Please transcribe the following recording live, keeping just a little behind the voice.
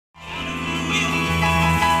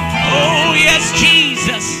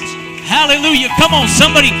Hallelujah. Come on,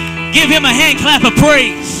 somebody give him a hand clap of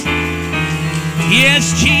praise.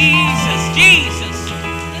 Yes, Jesus, Jesus.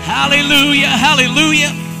 Hallelujah, hallelujah.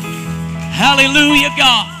 Hallelujah,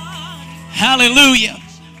 God. Hallelujah.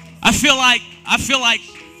 I feel like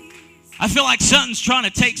something's trying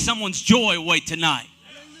to take someone's joy away tonight.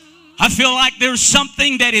 I feel like there's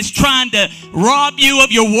something that is trying to rob you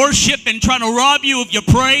of your worship and trying to rob you of your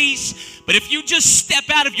praise. But if you just step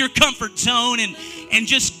out of your comfort zone and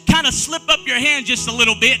just kind of slip up your hand just a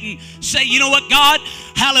little bit and say, you know what, God,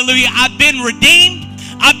 hallelujah, I've been redeemed.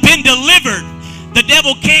 I've been delivered. The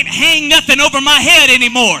devil can't hang nothing over my head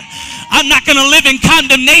anymore. I'm not going to live in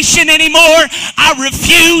condemnation anymore. I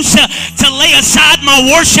refuse to lay aside my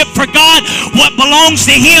worship for God. What belongs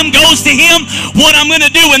to Him goes to Him. What I'm going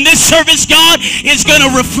to do in this service, God, is going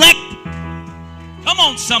to reflect. Come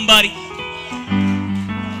on, somebody.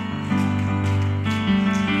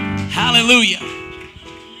 Hallelujah.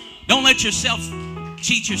 Don't let yourself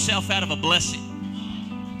cheat yourself out of a blessing.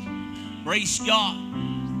 Praise God.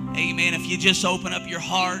 Amen. If you just open up your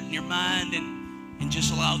heart and your mind and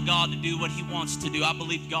just allow God to do what He wants to do, I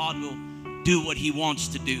believe God will do what He wants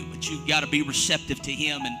to do. But you've got to be receptive to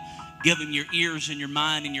Him and give Him your ears and your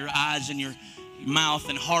mind and your eyes and your mouth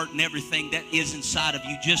and heart and everything that is inside of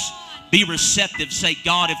you. Just be receptive. Say,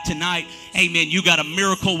 God, if tonight, amen, you got a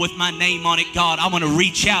miracle with my name on it, God, I want to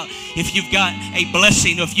reach out. If you've got a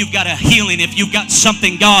blessing, if you've got a healing, if you've got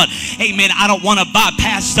something, God, amen, I don't want to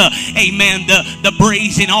bypass the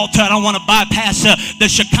brazen altar. I don't want to bypass the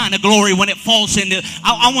Shekinah glory when it falls into.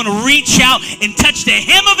 I want to reach out and touch the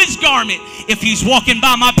hem of His garment. If He's walking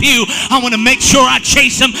by my pew, I want to make sure I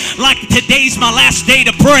chase Him like today's my last day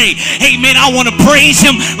to pray. Amen. I want to praise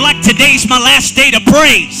Him like today's my last day to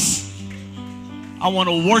praise. I want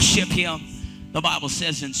to worship Him, the Bible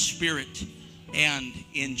says, in spirit and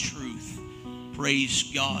in truth. Praise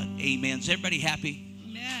God. Amen. Is everybody happy?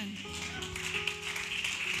 Amen.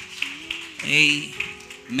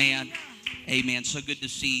 Amen. Amen. So good to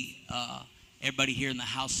see everybody here in the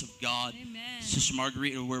house of God. Amen. Sister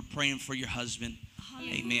Margarita, we're praying for your husband.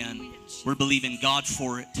 Hallelujah. Amen. We're believing God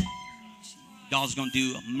for it. God's going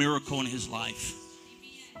to do a miracle in his life.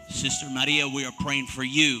 Sister Maria, we are praying for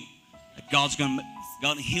you. God's going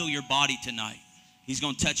to heal your body tonight. He's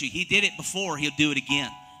going to touch you. He did it before. He'll do it again.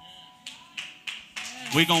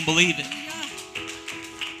 We're going to believe it.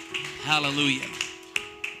 Hallelujah.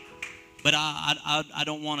 But I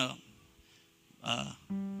don't want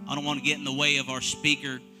to get in the way of our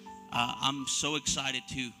speaker. I'm so excited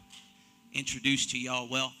to introduce to y'all.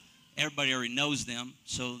 Well, everybody already knows them,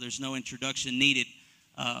 so there's no introduction needed.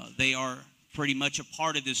 They are pretty much a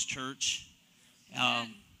part of this church.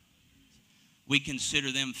 We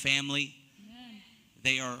consider them family.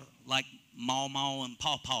 They are like Mama and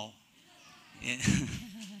Pawpaw.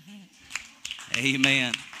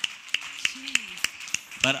 Amen.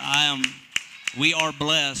 But we are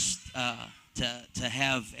blessed to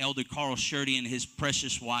have Elder Carl Shurte and his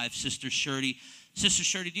precious wife, Sister Shurte. Sister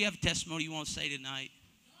Shurte, do you have a testimony you want to say tonight?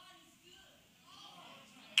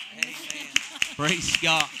 Amen. Praise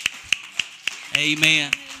God.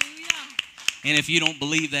 Amen. And if you don't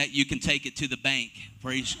believe that, you can take it to the bank.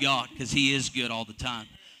 Praise God, because He is good all the time.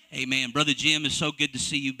 Amen. Brother Jim, it's so good to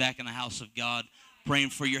see you back in the house of God.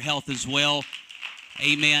 Praying for your health as well.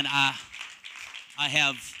 Amen. I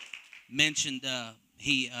have mentioned, I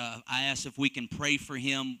asked if we can pray for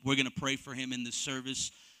him. We're going to pray for him in this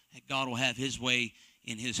service. God will have His way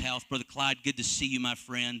in his health. Brother Clyde, good to see you, my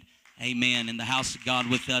friend. Amen. In the house of God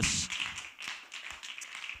with us.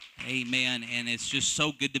 Amen. And it's just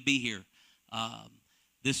so good to be here.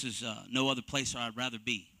 This is no other place I'd rather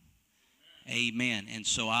be. Amen. And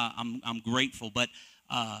so I'm grateful. But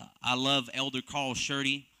I love Elder Carl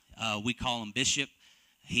Shurte. We call him Bishop.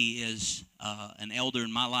 He is an elder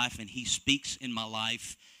in my life, and he speaks in my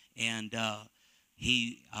life. And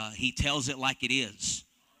he tells it like it is.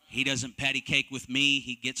 He doesn't patty cake with me.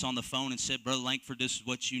 He gets on the phone and said, Brother Langford, this is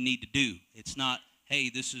what you need to do. It's not, hey,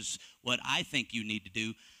 this is what I think you need to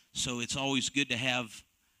do. So it's always good to have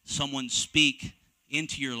someone speak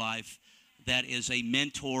into your life that is a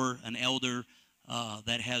mentor, an elder,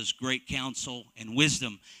 that has great counsel and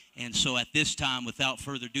wisdom. And so at this time, without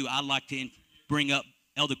further ado, I'd like to bring up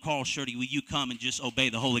Elder Carl Shurte. Will you come and just obey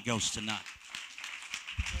the Holy Ghost tonight?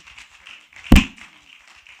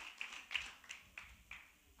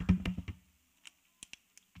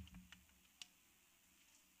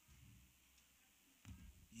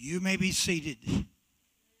 You may be seated.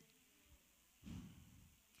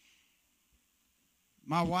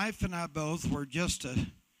 My wife and I both were just a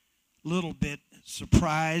little bit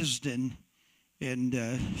surprised and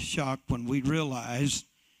shocked when we realized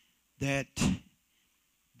that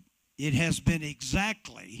it has been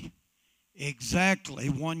exactly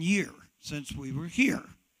 1 year since we were here.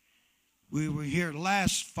 We were here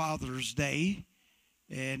last Father's Day,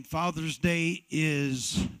 and Father's Day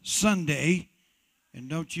is Sunday, and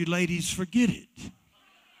don't you ladies forget it.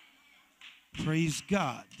 Praise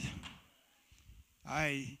God.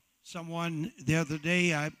 Someone the other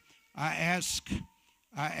day, I asked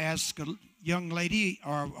a young lady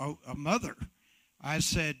or a mother, I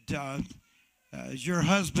said, is your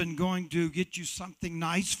husband going to get you something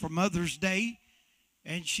nice for Mother's Day?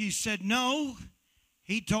 And she said, no.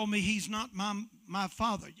 He told me he's not my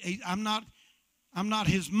father. I'm not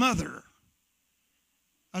his mother.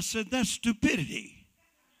 I said, that's stupidity.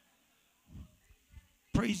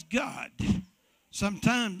 Praise God.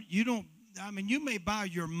 Sometimes you may buy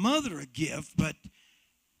your mother a gift, but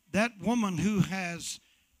that woman who has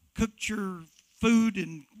cooked your food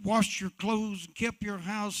and washed your clothes and kept your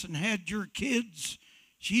house and had your kids,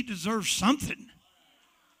 she deserves something.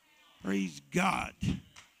 Praise God.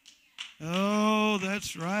 Oh,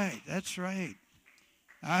 that's right. That's right.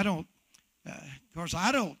 My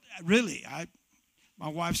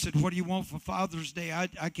wife said, what do you want for Father's Day? I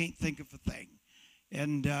can't think of a thing.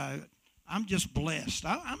 And I'm just blessed.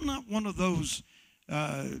 I'm not one of those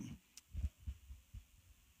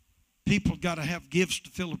people got to have gifts to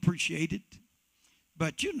feel appreciated.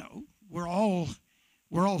 But, we're all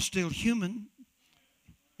still human.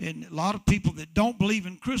 And a lot of people that don't believe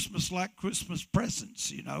in Christmas like Christmas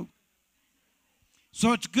presents,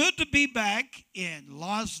 So it's good to be back in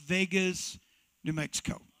Las Vegas, New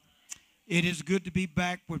Mexico. It is good to be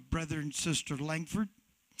back with Brother and Sister Langford.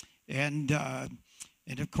 And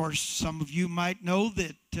of course, some of you might know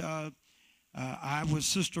that I was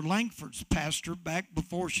Sister Langford's pastor back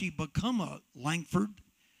before she became a Langford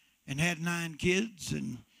and had 9 kids.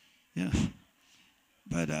 And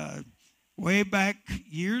but way back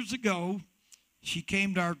years ago, she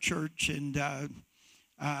came to our church, and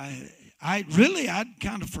I'd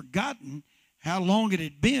kind of forgotten how long it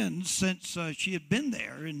had been since she had been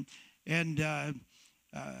there, and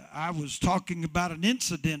I was talking about an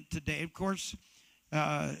incident today. Of course,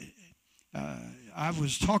 I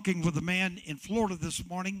was talking with a man in Florida this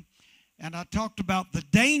morning, and I talked about the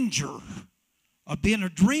danger of being a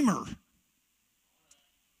dreamer.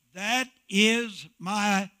 That is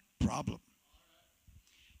my problem.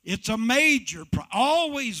 It's a major problem.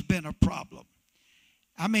 Always been a problem.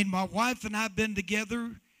 I mean, my wife and I have been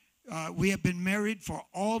together. We have been married for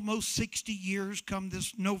almost 60 years come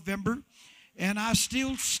this November, and I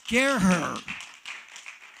still scare her.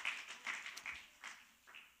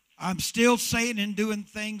 I'm still saying and doing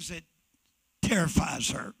things that terrifies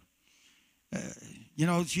her. I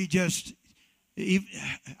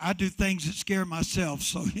do things that scare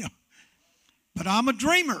myself, but I'm a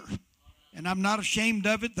dreamer, and I'm not ashamed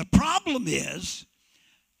of it. The problem is,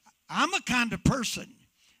 I'm a kind of person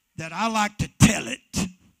that I like to tell it.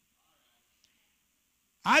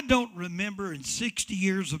 I don't remember in 60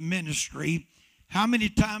 years of ministry how many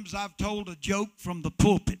times I've told a joke from the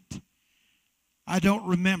pulpit. I don't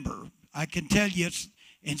remember. I can tell you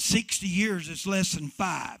in 60 years it's less than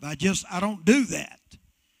 5. I don't do that.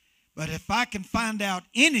 But if I can find out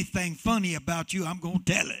anything funny about you, I'm going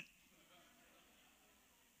to tell it.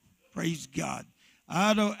 Praise God.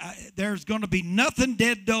 There's going to be nothing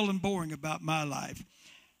dead, dull, and boring about my life.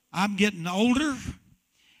 I'm getting older,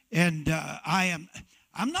 and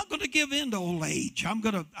I'm not going to give in to old age. I'm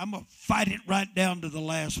going to fight it right down to the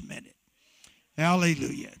last minute.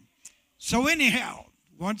 Hallelujah. So anyhow,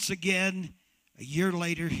 once again, a year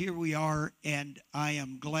later, here we are, and I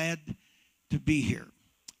am glad to be here.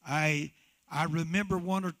 I remember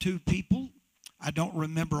 1 or 2 people. I don't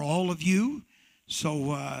remember all of you,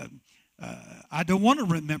 so I don't want to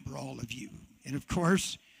remember all of you. And of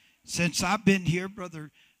course, since I've been here,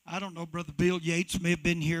 Brother Bill Yates may have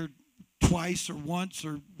been here twice or once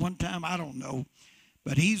or one time, I don't know.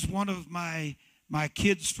 But he's one of my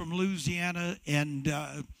kids from Louisiana, and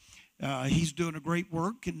he's doing a great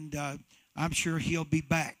work, and I'm sure he'll be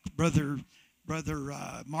back. Brother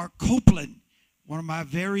Mark Copeland, one of my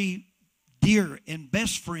very dear and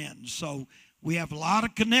best friends. So we have a lot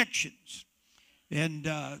of connections. And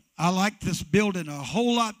I like this building a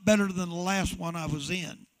whole lot better than the last one I was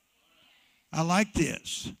in. I like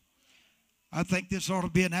this. I think this ought to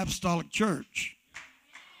be an apostolic church.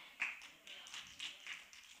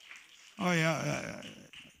 Oh, yeah.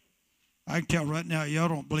 I can tell right now y'all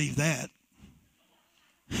don't believe that.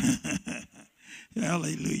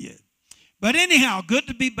 Hallelujah. But anyhow, good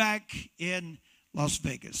to be back in Las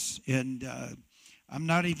Vegas. And I'm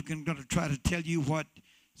not even going to try to tell you what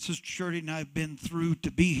Sister Shurte and I have been through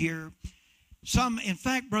to be here. In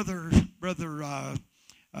fact, brother,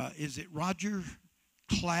 is it Roger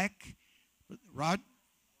Clack?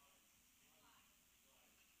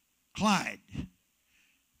 Clyde.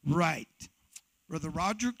 Right. Brother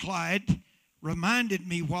Roger Clyde reminded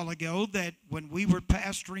me a while ago that when we were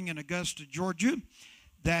pastoring in Augusta, Georgia,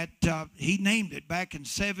 that he named it back in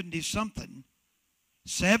 70-something.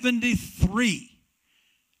 73.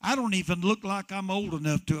 I don't even look like I'm old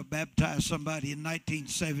enough to have baptized somebody in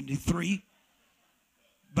 1973.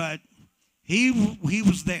 But he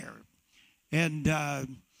was there. And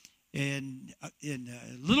in a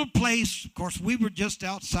little place, of course, we were just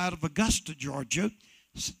outside of Augusta, Georgia,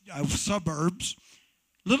 suburbs,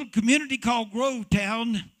 little community called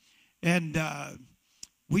Grovetown, and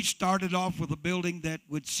we started off with a building that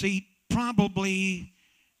would seat probably,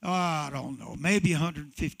 I don't know, maybe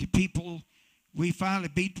 150 people. We finally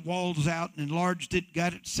beat the walls out and enlarged it,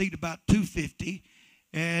 got it to seat about 250,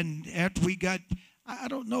 and after we got, I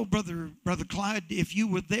don't know, Brother Clyde, if you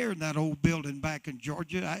were there in that old building back in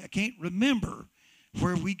Georgia. I can't remember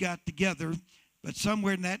where we got together, but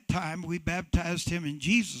somewhere in that time we baptized him in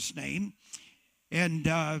Jesus' name. And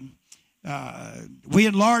we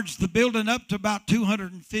enlarged the building up to about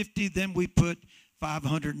 250. Then we put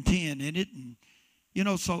 510 in it. And, you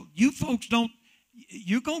know, so you folks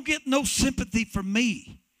you're going to get no sympathy from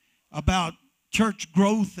me about church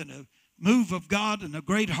growth and a move of God and a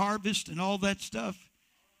great harvest and all that stuff.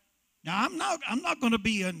 Now, I'm not going to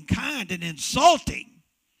be unkind and insulting,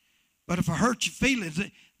 but if I hurt your feelings,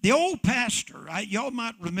 the old pastor, y'all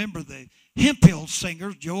might remember the Hemphill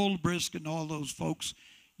singers, Joel Brisk and all those folks.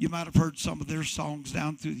 You might have heard some of their songs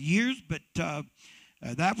down through the years, but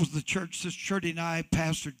that was the church Sister Shurte and I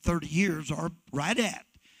pastored 30 years, or right at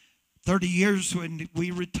 30 years when we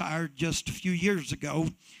retired just a few years ago.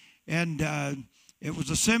 And it was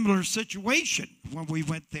a similar situation when we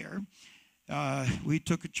went there. We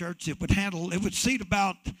took a church that would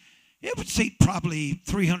seat probably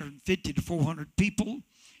 350 to 400 people.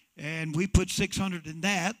 And we put 600 in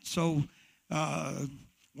that. So,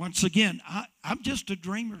 once again, I'm just a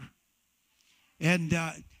dreamer. And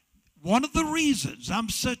one of the reasons I'm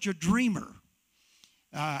such a dreamer,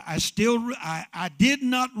 I did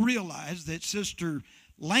not realize that Sister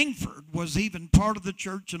Langford was even part of the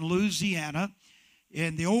church in Louisiana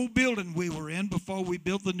in the old building we were in before we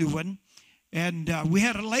built the new one. And we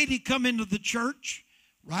had a lady come into the church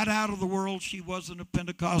right out of the world. She wasn't a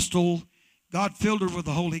Pentecostal. God filled her with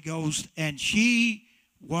the Holy Ghost, and she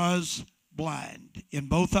was blind in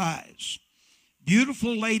both eyes.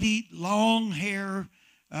 Beautiful lady, long hair,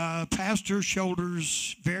 past her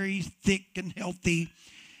shoulders, very thick and healthy.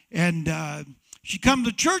 And she come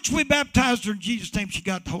to church. We baptized her in Jesus' name. She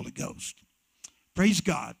got the Holy Ghost. Praise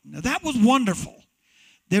God. Now, that was wonderful.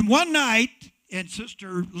 Then one night, and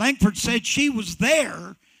Sister Langford said she was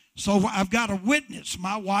there, so I've got a witness.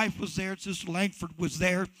 My wife was there. Sister Langford was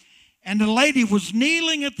there. And the lady was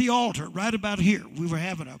kneeling at the altar right about here. We were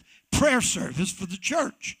having a prayer service for the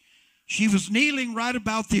church. She was kneeling right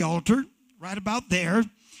about the altar, right about there.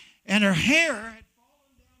 And her hair had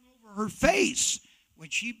fallen down over her face. When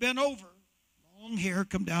she bent over, long hair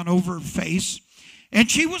come down over her face. And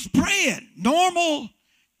she was praying. Normal,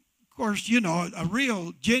 of course, you know, a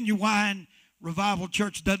real, genuine revival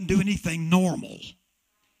church doesn't do anything normal.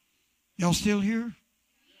 Y'all still here?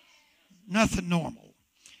 Nothing normal.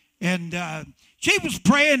 And she was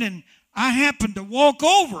praying, and I happened to walk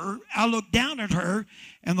over. I looked down at her,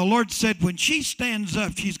 and the Lord said, when she stands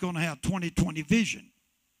up, she's going to have 20/20 vision.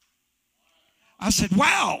 I said,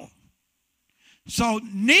 wow. So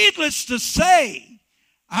needless to say,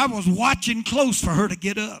 I was watching close for her to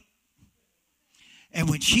get up. And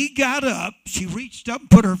when she got up, she reached up and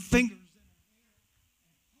put her fingers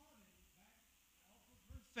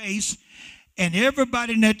in her face, and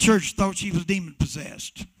everybody in that church thought she was demon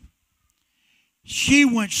possessed. She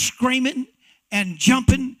went screaming and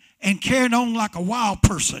jumping and carrying on like a wild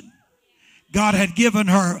person. God had given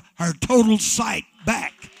her her total sight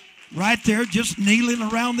back right there, just kneeling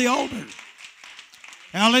around the altar.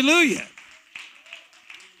 Hallelujah.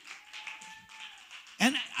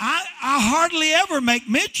 And I hardly ever make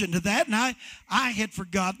mention to that, and I had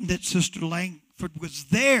forgotten that Sister Langford was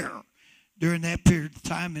there during that period of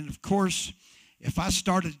time. And, of course, if I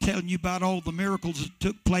started telling you about all the miracles that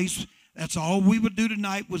took place, that's all we would do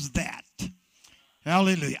tonight was that.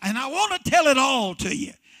 Hallelujah. And I want to tell it all to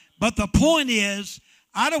you. But the point is,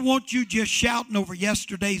 I don't want you just shouting over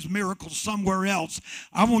yesterday's miracles somewhere else.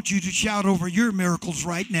 I want you to shout over your miracles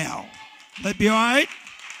right now. That be all right?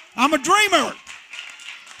 I'm a dreamer.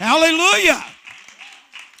 Hallelujah.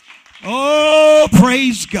 Oh, Oh,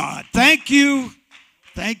 praise God. Thank you.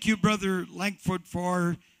 Thank you, Brother Langford,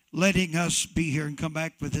 for letting us be here and come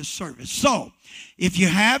back for this service. So, if you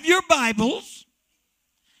have your Bibles,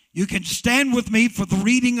 you can stand with me for the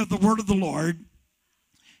reading of the Word of the Lord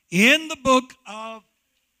in the book of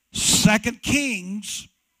 2 Kings,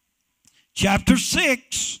 chapter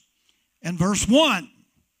 6 and verse 1.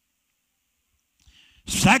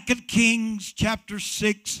 2 Kings, chapter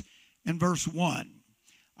 6 and verse 1.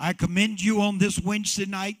 I commend you on this Wednesday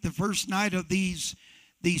night, the first night of these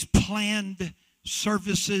planned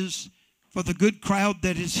services for the good crowd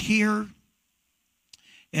that is here.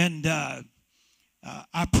 And I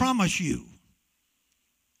promise you,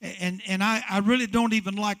 and I really don't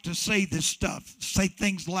even like to say this stuff, say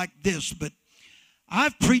things like this, but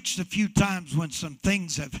I've preached a few times when some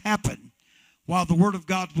things have happened while the Word of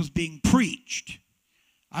God was being preached.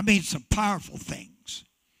 I mean, some powerful things.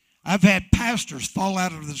 I've had pastors fall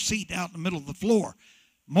out of the seat out in the middle of the floor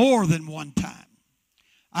more than one time.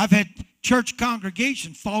 I've had church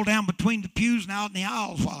congregations fall down between the pews and out in the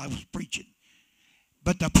aisles while I was preaching.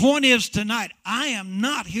 But the point is tonight, I am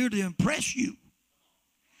not here to impress you.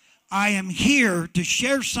 I am here to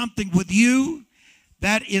share something with you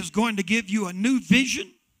that is going to give you a new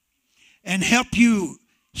vision and help you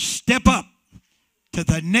step up to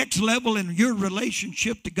the next level in your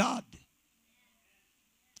relationship to God.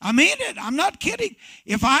 I mean it. I'm not kidding.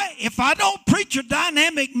 If I don't preach a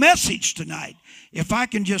dynamic message tonight, if I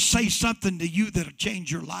can just say something to you that'll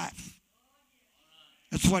change your life,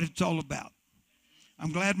 that's what it's all about.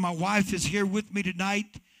 I'm glad my wife is here with me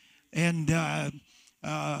tonight, and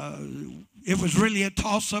it was really a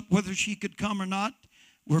toss-up whether she could come or not.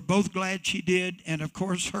 We're both glad she did, and of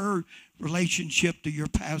course her relationship to your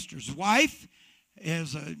pastor's wife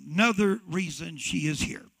is another reason she is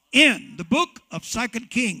here. In the book of 2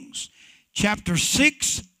 Kings, chapter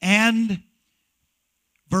 6 and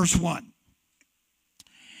verse 1.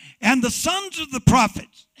 And the sons of the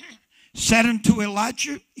prophets said unto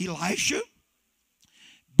Elisha,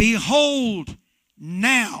 Behold,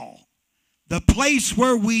 now the place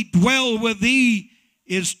where we dwell with thee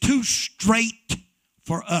is too strait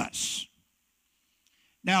for us.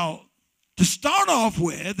 Now, to start off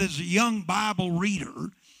with, as a young Bible reader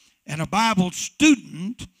and a Bible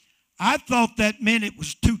student, I thought that meant it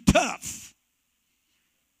was too tough,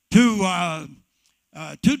 too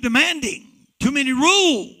demanding, too many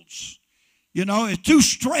rules. You know, it's too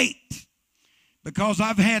straight. Because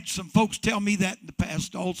I've had some folks tell me that in the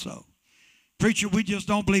past also. Preacher, we just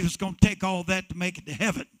don't believe it's going to take all that to make it to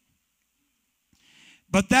heaven.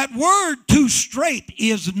 But that word too straight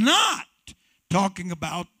is not talking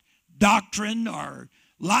about doctrine or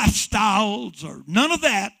lifestyles or none of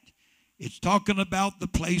that. It's talking about the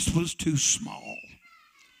place was too small.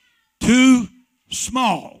 Too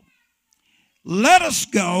small. Let us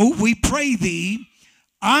go, we pray thee,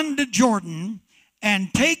 unto Jordan,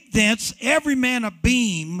 and take thence every man a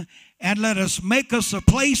beam, and let us make us a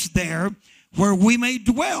place there where we may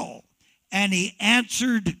dwell. And he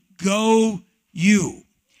answered, Go you.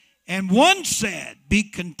 And one said, Be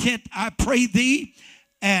content, I pray thee,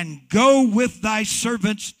 and go with thy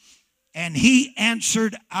servants. And he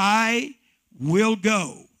answered, I will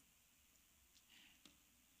go.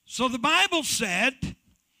 So the Bible said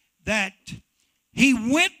that he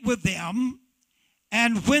went with them,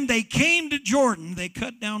 and when they came to Jordan, they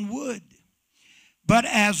cut down wood. But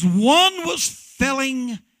as one was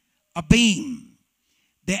felling a beam,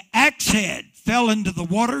 the axe head fell into the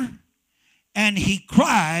water, and he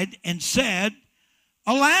cried and said,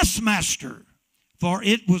 Alas, master, for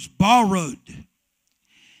it was borrowed.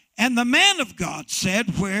 And the man of God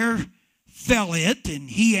said, Where fell it? And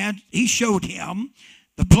he showed him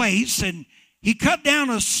the place, and he cut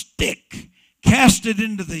down a stick, cast it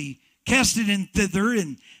in thither,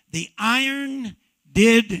 and the iron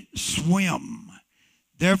did swim.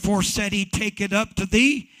 Therefore said he, Take it up to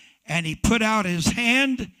thee. And he put out his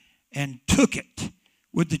hand and took it.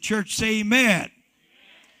 Would the church say amen? Amen.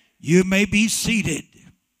 You may be seated.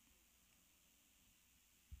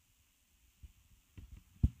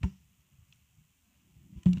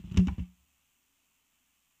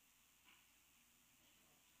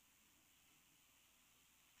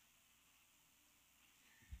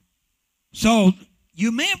 So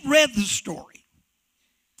you may have read the story.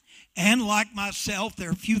 And like myself, there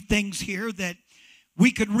are a few things here that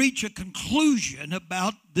we could reach a conclusion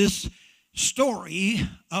about this story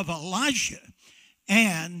of Elijah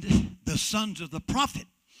and the sons of the prophet.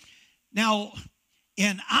 Now,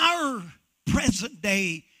 in our present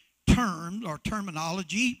day term or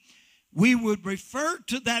terminology, we would refer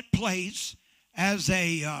to that place as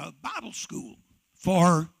a Bible school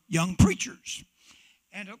for young preachers.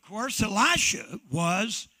 And of course, Elisha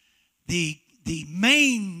was the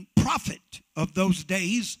main prophet of those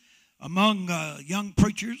days among young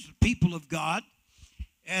preachers, people of God.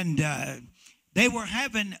 And they were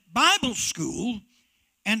having Bible school,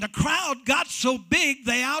 and the crowd got so big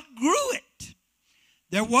they outgrew it.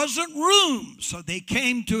 There wasn't room, so they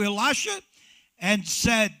came to Elisha and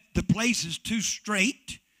said, the place is too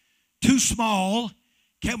straight, too small.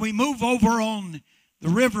 Can we move over on the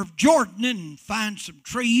river of Jordan and find some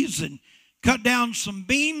trees and cut down some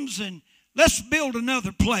beams and let's build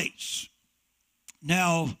another place?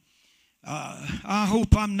 Now, I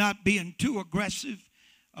hope I'm not being too aggressive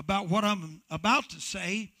about what I'm about to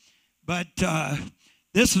say, but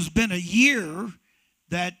this has been a year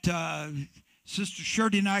that Sister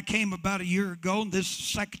Shurte and I came about a year ago, and this is the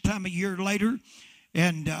second time a year later.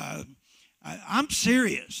 And I'm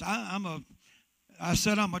serious. I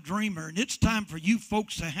said I'm a dreamer, and it's time for you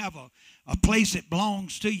folks to have a place that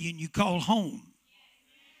belongs to you and you call home.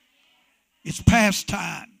 It's past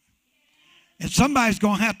time. And somebody's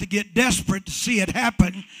going to have to get desperate to see it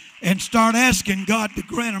happen and start asking God to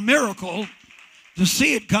grant a miracle to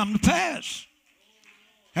see it come to pass.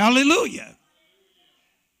 Hallelujah.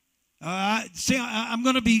 I'm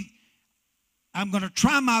going to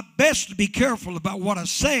try my best to be careful about what I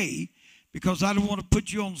say, because I don't want to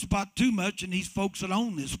put you on the spot too much and these folks that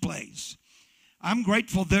own this place. I'm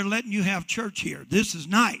grateful they're letting you have church here. This is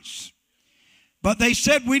nice. But they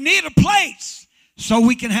said we need a place so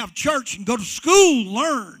we can have church and go to school,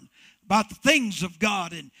 learn about the things of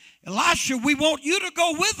God. And Elisha, we want you to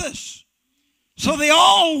go with us. So they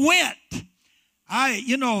all went.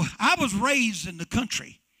 I was raised in the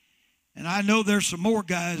country. And I know there's some more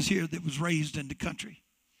guys here that was raised in the country.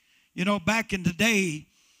 You know, back in the day,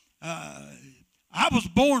 I was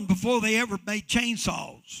born before they ever made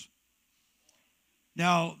chainsaws.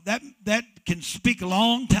 Now, that can speak a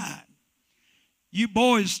long time. You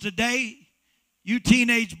boys today, you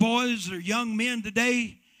teenage boys or young men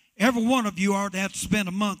today, every one of you ought to have to spend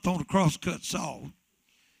a month on a crosscut saw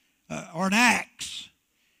or an axe.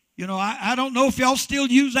 You know, I don't know if y'all still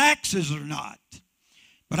use axes or not,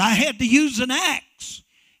 but I had to use an axe,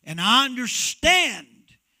 and I understand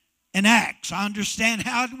an axe. I understand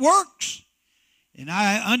how it works, and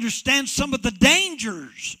I understand some of the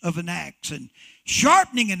dangers of an axe and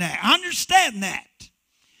sharpening an axe. I understand that.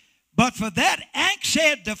 But for that axe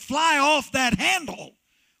head to fly off that handle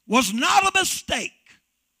was not a mistake.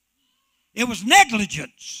 It was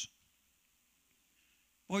negligence.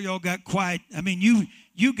 Boy, y'all got quiet. I mean,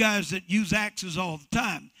 you guys that use axes all the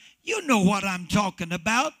time, you know what I'm talking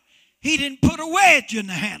about. He didn't put a wedge in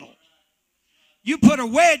the handle. You put a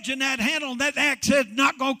wedge in that handle, and that axe head's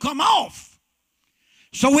not going to come off.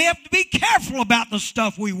 So we have to be careful about the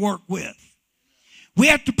stuff we work with. We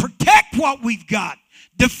have to protect what we've got,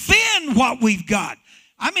 defend what we've got.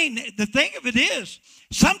 I mean, the thing of it is,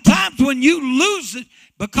 sometimes when you lose it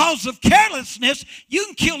because of carelessness, you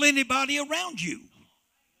can kill anybody around you.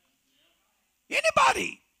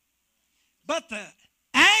 Anybody. But the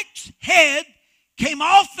axe head came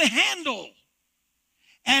off the handle.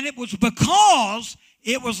 And it was because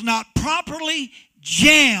it was not properly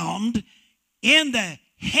jammed in the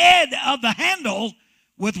head of the handle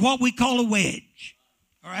with what we call a wedge.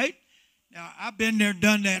 All right? Now, I've been there and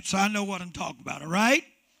done that, so I know what I'm talking about. All right?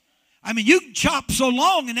 I mean, you can chop so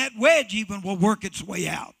long, and that wedge even will work its way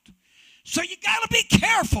out. So you got to be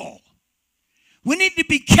careful. We need to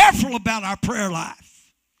be careful about our prayer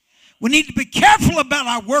life. We need to be careful about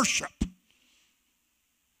our worship.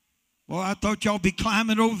 Well, I thought y'all be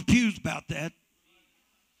climbing over the pews about that.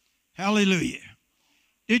 Hallelujah.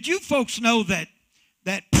 Did you folks know that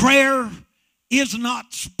prayer is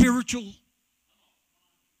not spiritual?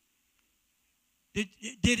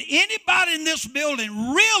 Did anybody in this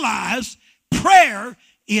building realize prayer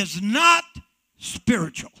is not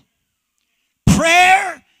spiritual?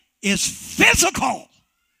 Prayer is physical.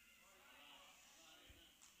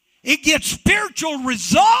 It gets spiritual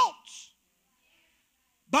results.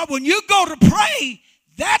 But when you go to pray,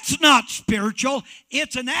 that's not spiritual.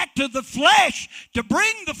 It's an act of the flesh to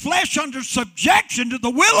bring the flesh under subjection to the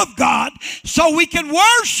will of God so we can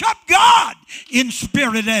worship God in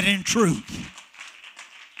spirit and in truth.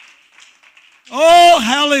 Oh,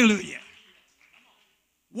 hallelujah.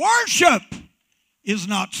 Worship is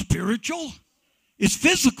not spiritual. It's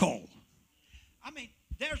physical. I mean,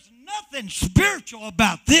 there's nothing spiritual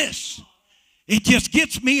about this. It just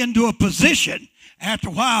gets me into a position. After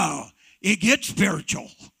a while, it gets spiritual.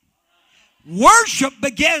 Worship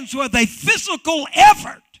begins with a physical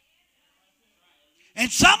effort.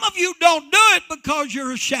 And some of you don't do it because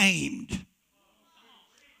you're ashamed.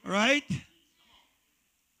 Right?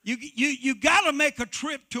 You got to make a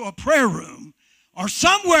trip to a prayer room or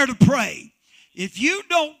somewhere to pray. If you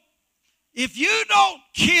don't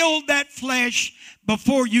kill that flesh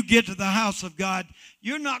before you get to the house of God,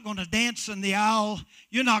 you're not going to dance in the aisle.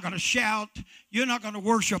 You're not going to shout. You're not going to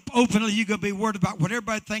worship openly. You're going to be worried about what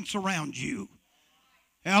everybody thinks around you.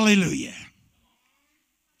 Hallelujah.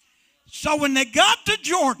 So when they got to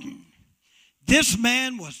Jordan, this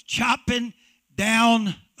man was chopping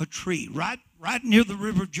down a tree right near the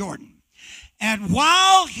river Jordan. And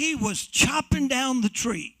while he was chopping down the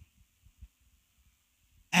tree,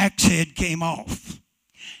 axe head came off.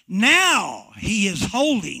 Now he is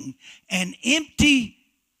holding an empty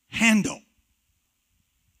handle.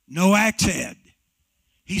 No axe head.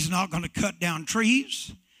 He's not going to cut down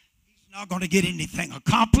trees. He's not going to get anything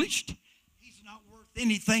accomplished. He's not worth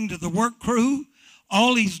anything to the work crew.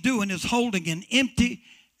 All he's doing is holding an empty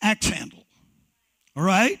axe handle. All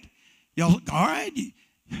right? Y'all, all right?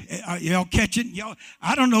 Y'all catching?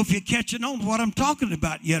 I don't know if you're catching on to what I'm talking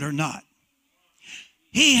about yet or not.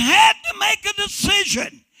 He had to make a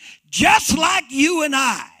decision, just like you and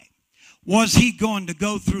I. Was he going to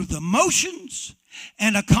go through the motions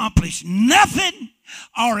and accomplish nothing,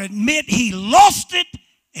 or admit he lost it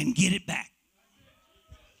and get it back?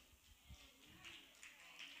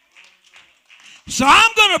 So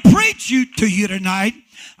I'm going to preach to you tonight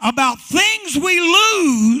about things we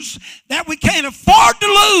lose that we can't afford to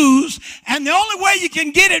lose, and the only way you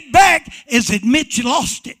can get it back is admit you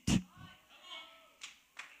lost it.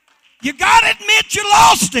 You got to admit you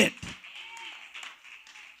lost it.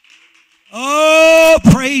 Oh,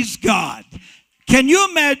 praise God. Can you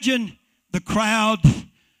imagine the crowd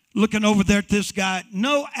looking over there at this guy?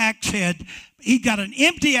 No axe head. He got an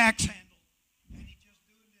empty axe handle. And he's just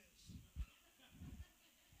doing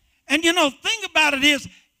this. And you know, thing about it is,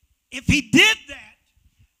 if he did that,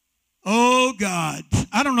 oh God,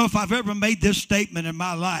 I don't know if I've ever made this statement in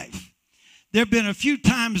my life. There have been a few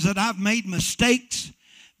times that I've made mistakes.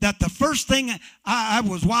 That the first thing, I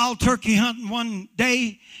was wild turkey hunting one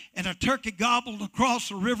day, and a turkey gobbled across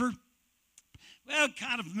the river. Well,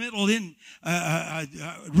 kind of middle in a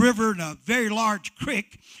river and a very large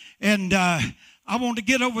creek. And I wanted to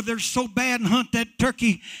get over there so bad and hunt that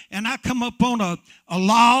turkey. And I come up on a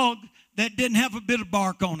log that didn't have a bit of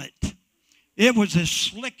bark on it. It was as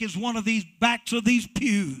slick as one of these backs of these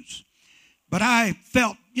pews. But I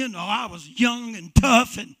felt, you know, I was young and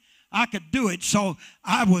tough, and I could do it. So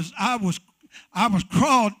I was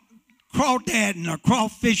crawdadding or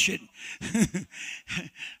crawfishing.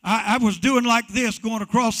 I was doing like this, going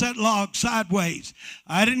across that log sideways.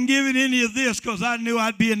 I didn't give it any of this because I knew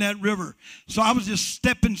I'd be in that river. So I was just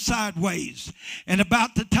stepping sideways. And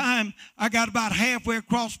about the time I got about halfway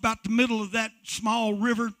across, about the middle of that small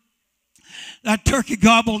river, that turkey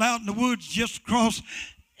gobbled out in the woods just across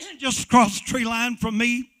the tree line from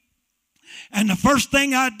me. And the first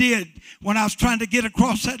thing I did when I was trying to get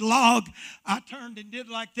across that log, I turned and did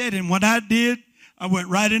like that. And what I did, I went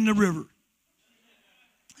right in the river.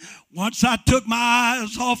 Once I took my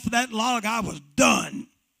eyes off of that log, I was done.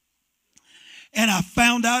 And I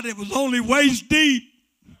found out it was only waist deep.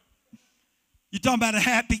 You're talking about a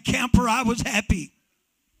happy camper? I was happy.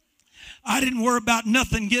 I didn't worry about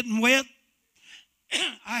nothing getting wet.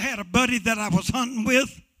 I had a buddy that I was hunting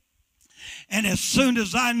with. And as soon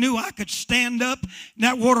as I knew I could stand up in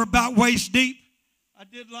that water about waist deep, I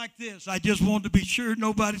did like this. I just wanted to be sure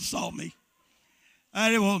nobody saw me. I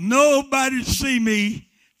didn't want nobody to see me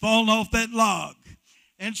falling off that log.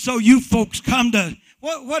 And so you folks come to,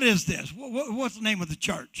 what is this? What's the name of the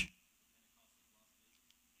church?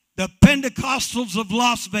 The Pentecostals of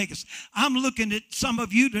Las Vegas. I'm looking at some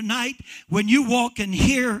of you tonight when you walk in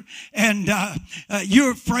here and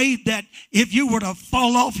you're afraid that if you were to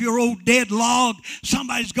fall off your old dead log,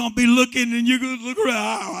 somebody's going to be looking and you're going to look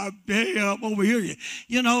around. Hey, I'm over here.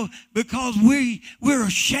 You know, because we're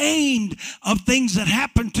ashamed of things that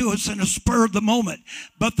happen to us in a spur of the moment.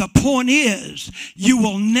 But the point is, you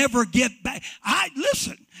will never get back.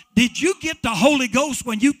 Listen. Did you get the Holy Ghost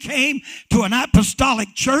when you came to an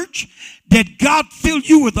apostolic church? Did God fill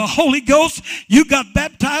you with the Holy Ghost? You got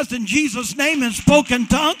baptized in Jesus' name and spoke in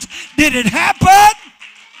tongues? Did it happen?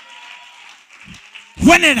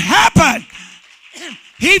 When it happened,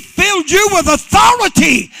 He filled you with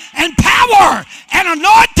authority and power and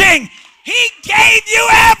anointing. He gave you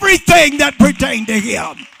everything that pertained to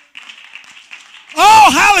Him.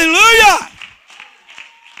 Oh, hallelujah.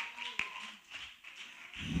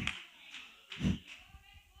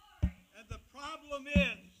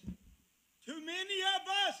 Is too many of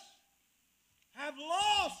us have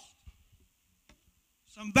lost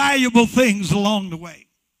some valuable things along the way.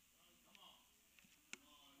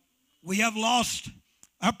 We have lost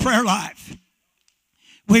our prayer life.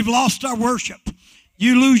 We've lost our worship.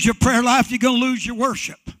 You lose your prayer life, you're going to lose your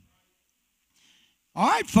worship. All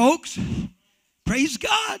right, folks. Praise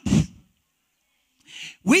God.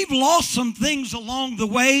 We've lost some things along the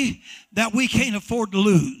way that we can't afford to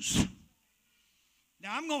lose.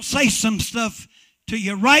 Now, I'm going to say some stuff to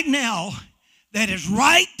you right now that is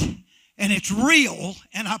right and it's real,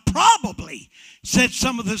 and I probably said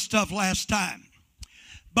some of this stuff last time.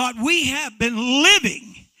 But we have been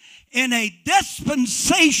living in a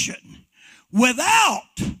dispensation without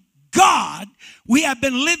God. We have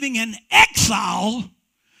been living in exile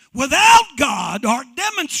without God, or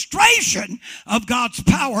demonstration of God's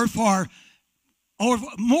power for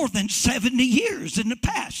more than 70 years in the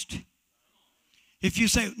past. If you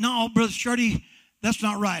say, no, Brother Shurte, that's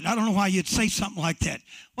not right. I don't know why you'd say something like that.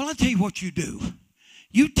 Well, I'll tell you what you do.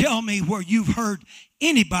 You tell me where you've heard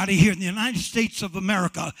anybody here in the United States of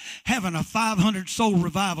America having a 500 soul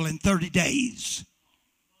revival in 30 days.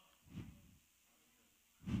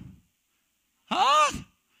 Huh?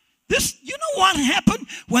 You know what happened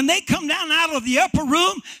when they come down out of the upper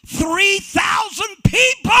room? 3,000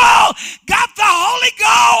 people got the Holy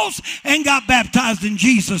Ghost and got baptized in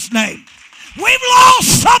Jesus' name. We've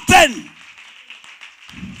lost something.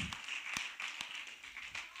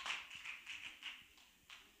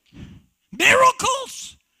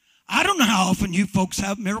 Miracles? I don't know how often you folks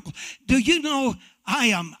have miracles. Do you know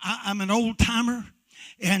I'm an old timer,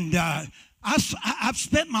 and I've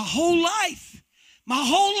spent my whole life,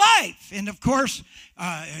 and of course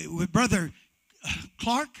with Brother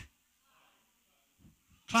Clyde.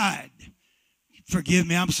 Forgive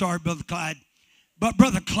me, I'm sorry, Brother Clyde. But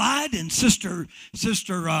Brother Clyde and Sister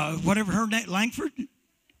whatever her name, Langford,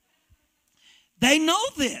 they know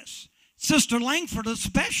this. Sister Langford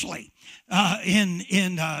especially in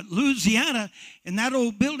Louisiana, in that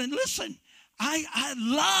old building. Listen, I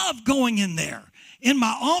love going in there. In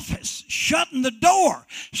my office, shutting the door,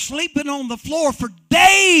 sleeping on the floor for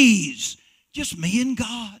days. Just me and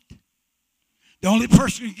God. The only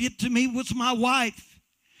person who could get to me was my wife.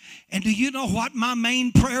 And do you know what my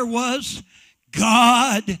main prayer was?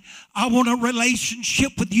 God, I want a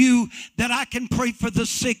relationship with you that I can pray for the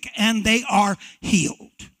sick and they are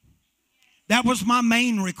healed. That was my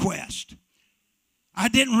main request. I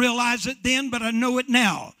didn't realize it then, but I know it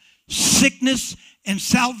now. Sickness and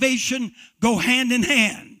salvation go hand in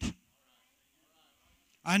hand.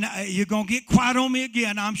 I know you're going to get quiet on me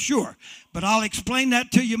again, I'm sure. But I'll explain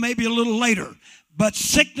that to you maybe a little later. But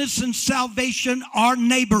sickness and salvation are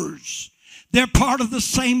neighbors. They're part of the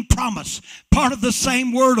same promise, part of the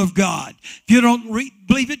same word of God. If you don't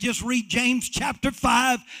believe it, just read James chapter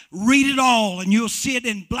 5. Read it all, and you'll see it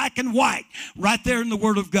in black and white right there in the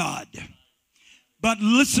word of God. But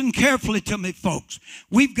listen carefully to me, folks.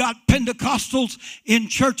 We've got Pentecostals in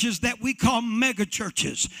churches that we call mega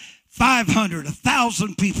churches. 500,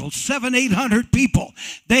 1,000 people, 700, 800 people.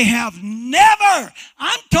 They have never,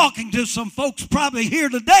 I'm talking to some folks probably here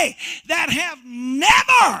today that have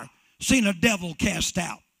never seen a devil cast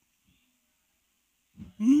out.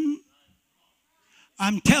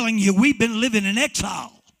 I'm telling you, we've been living in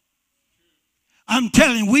exile. I'm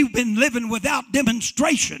telling you, we've been living without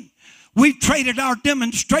demonstration. We've traded our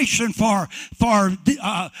demonstration for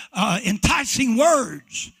enticing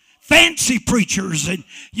words, fancy preachers, and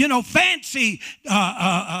fancy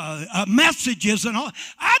messages and all.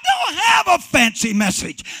 I don't have a fancy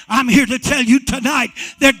message. I'm here to tell you tonight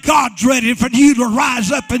that God's ready for you to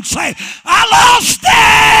rise up and say, "I lost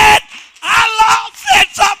it! I lost it!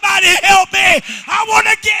 Somebody help me! I want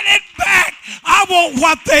to get it back! I want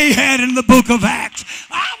what they had in the book of Acts.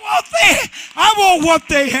 I want what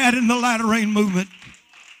they had in the latter rain movement.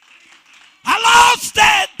 I lost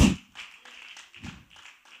it!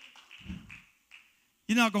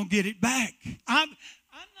 You're not going to get it back. I'm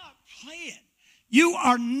not playing. You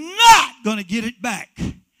are not going to get it back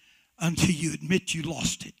until you admit you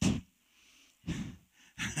lost it.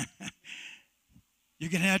 You're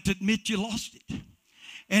going to have to admit you lost it.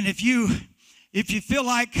 And if you feel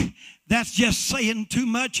like that's just saying too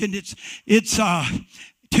much and it's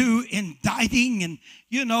too indicting and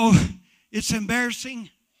it's embarrassing.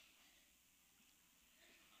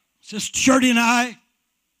 Sister Shurte and I,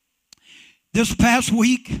 this past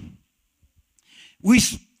week, we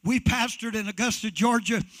pastored in Augusta,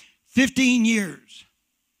 Georgia, 15 years.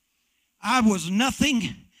 I was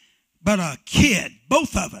nothing but a kid,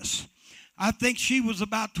 both of us. I think she was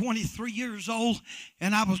about 23 years old,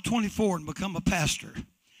 and I was 24 and become a pastor.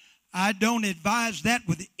 I don't advise that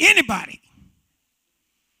with anybody.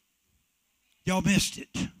 Y'all missed it.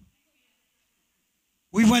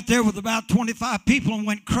 We went there with about 25 people and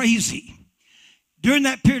went crazy. During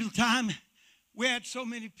that period of time, we had so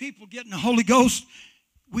many people getting the Holy Ghost,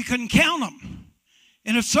 we couldn't count them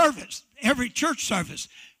in a service, every church service.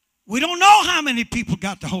 We don't know how many people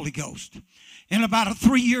got the Holy Ghost. In about a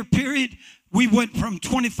 3-year period, we went from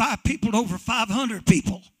 25 people to over 500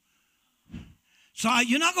 people. So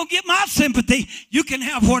you're not going to get my sympathy. You can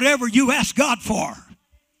have whatever you ask God for.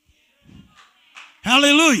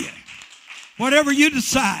 Hallelujah. Whatever you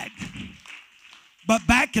decide. But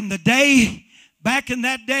back in that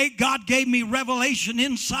day, God gave me revelation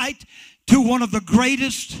insight to one of the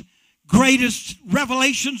greatest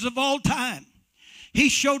revelations of all time. He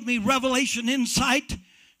showed me revelation insight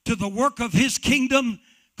to the work of his kingdom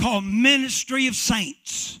called Ministry of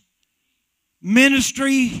Saints.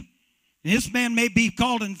 Ministry, this man may be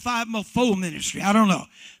called in five-fold ministry, I don't know.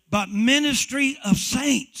 But Ministry of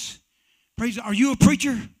Saints. Praise God. Are you a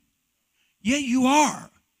preacher? Yeah, you are.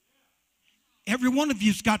 Every one of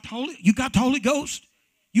you's got you got the Holy Ghost.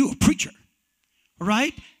 You a preacher. All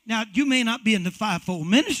right? Now, you may not be in the five-fold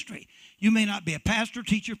ministry. You may not be a pastor,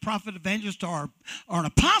 teacher, prophet, evangelist, or an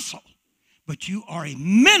apostle. But you are a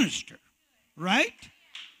minister. Right?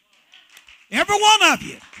 Every one of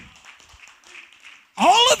you.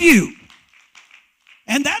 All of you.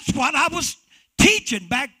 And that's what I was teaching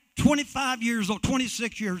back 25 years old,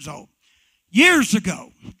 26 years old. Years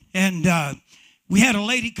ago. And we had a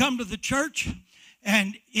lady come to the church,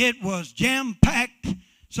 and it was jam-packed.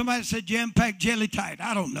 Somebody said jam-packed, jelly-tight.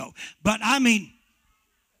 I don't know. But, I mean,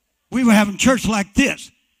 we were having church like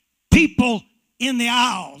this. People in the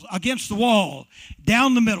aisles, against the wall,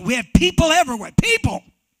 down the middle. We had people everywhere. People.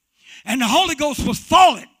 And the Holy Ghost was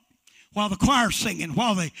falling while the choir's singing,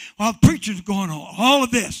 while the preacher's going on. All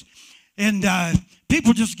of this. And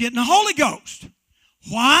people just getting the Holy Ghost.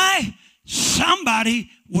 Why? Somebody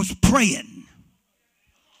was praying.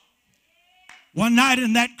 One night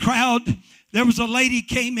in that crowd, there was a lady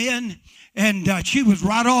came in, and she was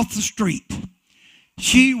right off the street.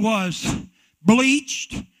 She was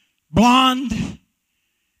bleached, blonde,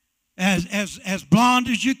 as blonde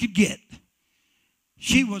as you could get.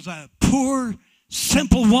 She was a poor,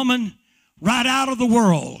 simple woman right out of the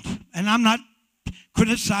world. And I'm not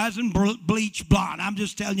criticizing bleach blonde. I'm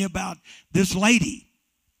just telling you about this lady.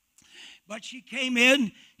 But she came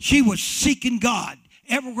in, she was seeking God.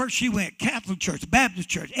 Everywhere she went, Catholic church, Baptist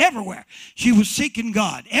church, everywhere, she was seeking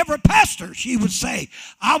God. Every pastor, she would say,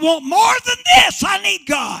 I want more than this. I need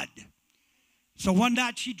God. So one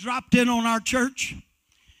night she dropped in on our church,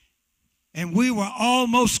 and we were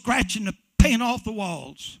almost scratching the paint off the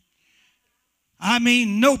walls. I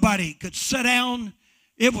mean, nobody could sit down.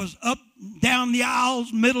 It was up, down the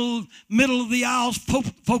aisles, middle of the aisles,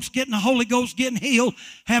 folks getting the Holy Ghost, getting healed,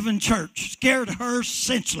 having church. Scared her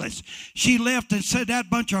senseless. She left and said,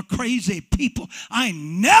 that bunch of crazy people, I ain't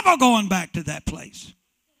never going back to that place.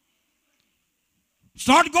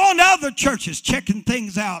 Started going to other churches, checking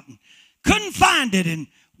things out. And couldn't find it. And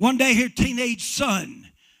one day her teenage son,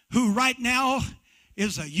 who right now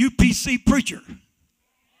is a UPC preacher.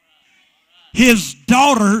 His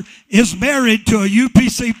daughter is married to a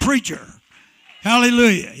UPC preacher.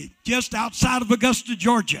 Hallelujah. Just outside of Augusta,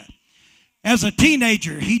 Georgia. As a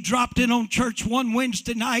teenager, he dropped in on church one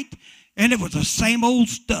Wednesday night, and it was the same old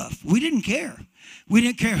stuff. We didn't care. We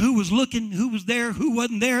didn't care who was looking, who was there, who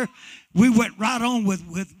wasn't there. We went right on with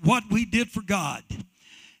what we did for God.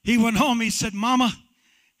 He went home. He said, Mama,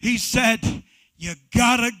 he said, you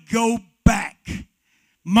got to go back.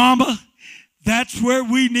 Mama, that's where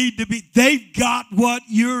we need to be. They've got what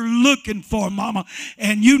you're looking for, Mama.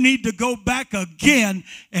 And you need to go back again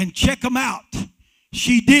and check them out.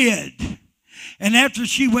 She did. And after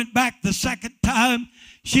she went back the second time,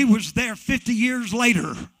 she was there 50 years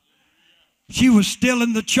later. She was still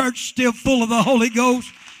in the church, still full of the Holy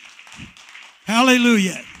Ghost.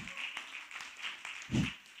 Hallelujah.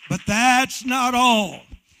 But that's not all.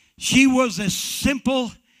 She was as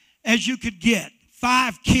simple as you could get.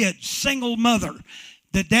 5 kids, single mother.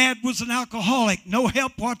 The dad was an alcoholic, no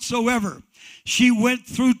help whatsoever. She went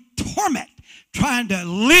through torment trying to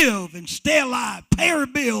live and stay alive, pay her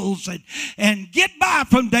bills, and get by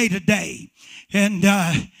from day to day. And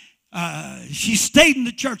she stayed in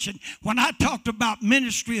the church. And when I talked about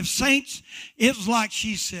Ministry of Saints, it was like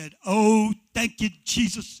she said, oh, thank you,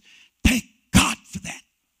 Jesus. Thank God for that.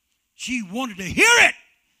 She wanted to hear it.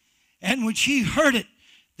 And when she heard it,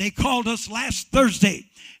 they called us last Thursday,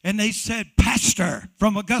 and they said, Pastor,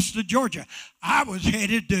 from Augusta, Georgia. I was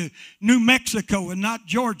headed to New Mexico and not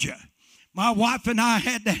Georgia. My wife and I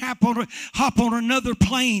had to hop on another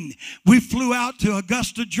plane. We flew out to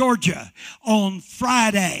Augusta, Georgia on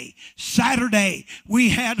Friday. Saturday, we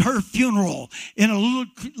had her funeral in a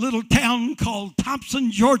little town called Thompson,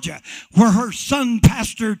 Georgia, where her son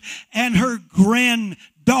pastored and her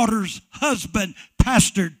granddaughter's husband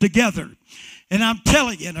pastored together. And I'm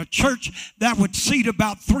telling you, in a church that would seat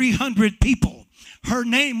about 300 people. Her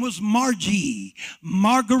name was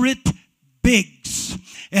Margaret Biggs.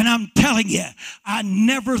 And I'm telling you, I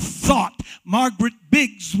never thought Margaret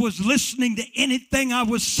Biggs was listening to anything I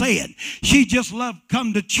was saying. She just loved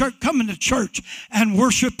coming to church and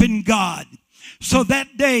worshiping God. So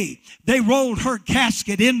that day, they rolled her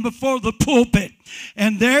casket in before the pulpit,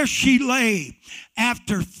 and there she lay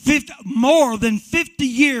after more than 50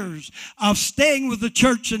 years of staying with the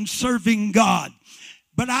church and serving God.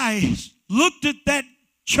 But I looked at that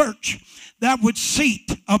church that would seat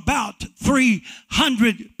about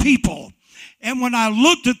 300 people. And when I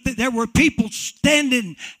looked at it, there were people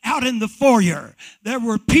standing out in the foyer. There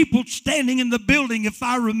were people standing in the building, if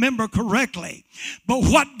I remember correctly. But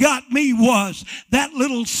what got me was that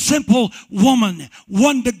little simple woman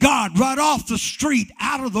won to God right off the street,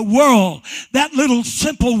 out of the world. That little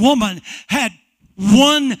simple woman had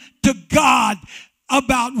won to God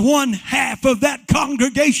about one half of that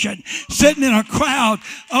congregation, sitting in a crowd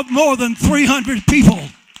of more than 300 people.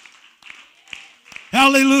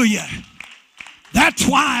 Hallelujah. That's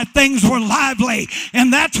why things were lively,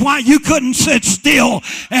 and that's why you couldn't sit still,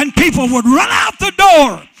 and people would run out the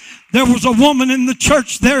door. There was a woman in the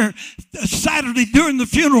church there Saturday during the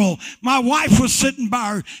funeral. My wife was sitting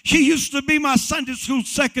by her. She used to be my Sunday school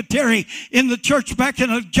secretary in the church back in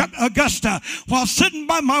Augusta. While sitting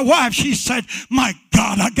by my wife, she said, "My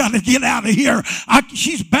God, I got to get out of here."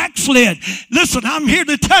 She's backslid. Listen, I'm here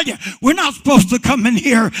to tell you, we're not supposed to come in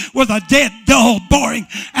here with a dead, dull, boring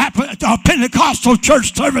Pentecostal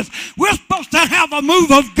church service. We're supposed to have a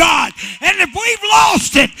move of God. And if we've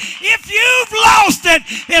lost it, if you've lost it,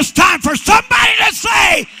 it's time for somebody to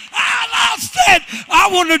say, "I lost it. I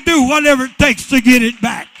want to do whatever it takes to get it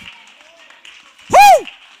back." Woo!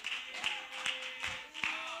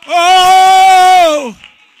 Oh!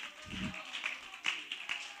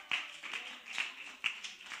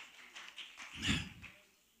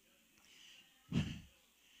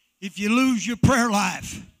 If you lose your prayer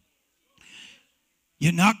life,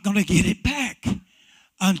 you're not going to get it back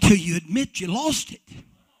until you admit you lost it.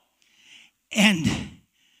 And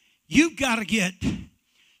you've got to get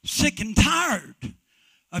sick and tired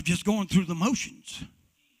of just going through the motions.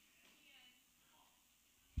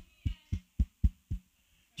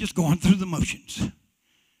 Just going through the motions.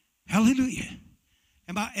 Hallelujah.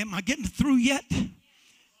 Am I getting through yet?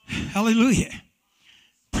 Hallelujah.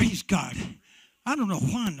 Praise God. I don't know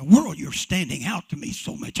why in the world you're standing out to me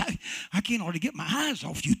so much. I can't hardly get my eyes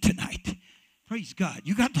off you tonight. Praise God.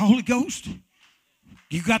 You got the Holy Ghost?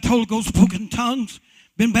 You got the Holy Ghost spoken in tongues?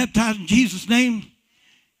 Been baptized in Jesus' name?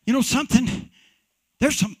 You know something?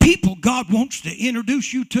 There's some people God wants to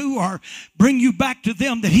introduce you to or bring you back to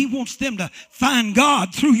them, that He wants them to find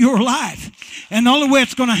God through your life. And the only way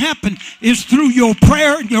it's going to happen is through your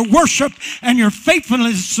prayer and your worship and your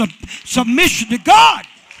faithfulness, submission to God.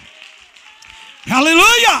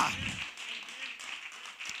 Hallelujah.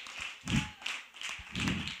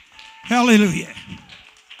 Hallelujah.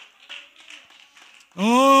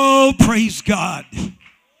 Oh, praise God.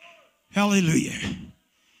 Hallelujah.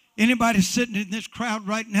 Anybody sitting in this crowd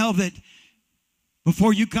right now that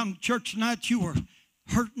before you come to church tonight, you were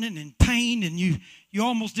hurting and in pain, and you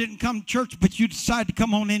almost didn't come to church, but you decided to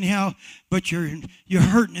come on anyhow, but you're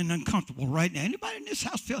hurting and uncomfortable right now? Anybody in this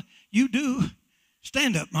house feel you do?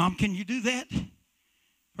 Stand up, Mom. Can you do that?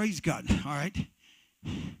 Praise God. All right.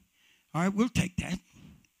 All right, we'll take that.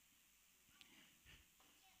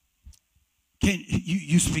 Can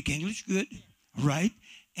you speak English? Good. All right.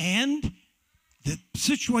 And the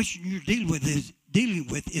situation you're dealing with,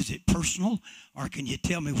 is it personal, or can you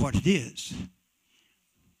tell me what it is?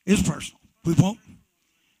 It's personal. We won't.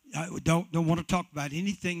 Don't want to talk about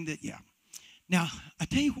anything that. Yeah. Now I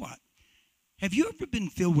tell you what. Have you ever been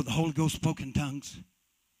filled with the Holy Ghost, spoken tongues?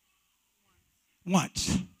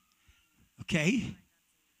 Once. Okay.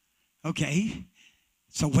 Okay.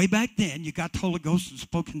 So way back then, you got the Holy Ghost and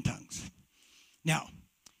spoken tongues. Now,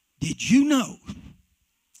 did you know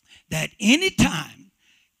that anytime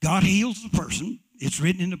God heals a person, it's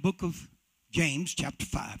written in the book of James chapter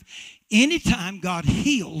 5, anytime God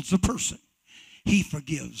heals a person, He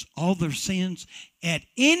forgives all their sins. At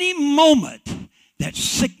any moment that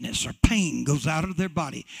sickness or pain goes out of their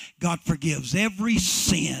body, God forgives every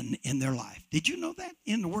sin in their life. Did you know that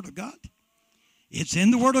in the Word of God? It's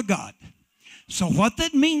in the Word of God. So what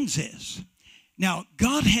that means is, now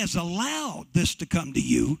God has allowed this to come to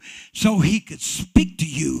you so he could speak to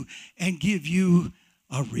you and give you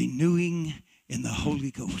a renewing in the Holy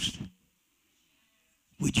Ghost.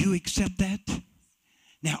 Would you accept that?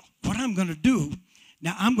 Now, what I'm going to do,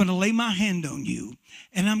 now I'm going to lay my hand on you,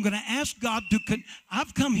 and I'm going to ask God to,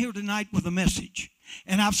 I've come here tonight with a message,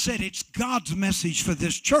 and I've said it's God's message for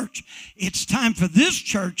this church. It's time for this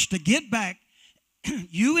church to get back,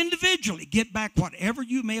 you individually, get back whatever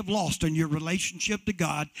you may have lost in your relationship to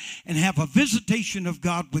God and have a visitation of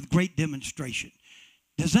God with great demonstration.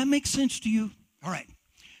 Does that make sense to you? All right.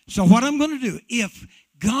 So what I'm going to do, if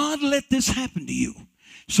God let this happen to you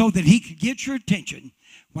so that he could get your attention,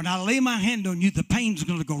 when I lay my hand on you, the pain's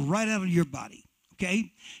going to go right out of your body,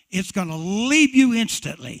 okay? It's going to leave you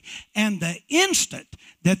instantly. And the instant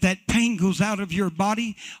that that pain goes out of your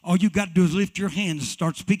body, all you got to do is lift your hands and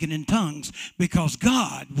start speaking in tongues, because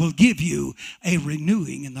God will give you a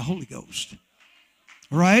renewing in the Holy Ghost.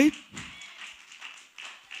 Right?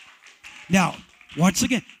 Now, once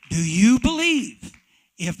again, do you believe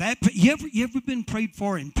if that, you ever been prayed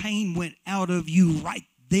for and pain went out of you right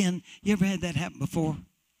then? You ever had that happen before?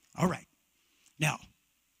 All right. Now,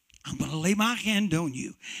 I'm going to lay my hand on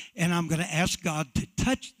you, and I'm going to ask God to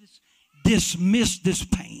touch this, dismiss this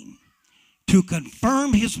pain, to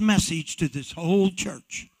confirm his message to this whole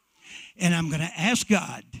church. And I'm going to ask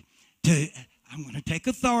God to, I'm going to take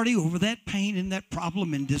authority over that pain and that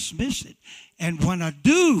problem and dismiss it. And when I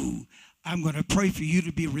do, I'm going to pray for you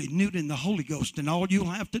to be renewed in the Holy Ghost. And all you'll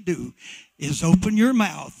have to do is open your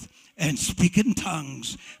mouth and speak in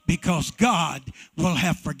tongues, because God will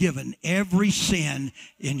have forgiven every sin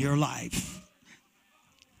in your life.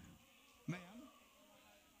 Ma'am?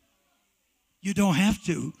 You don't have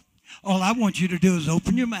to. All I want you to do is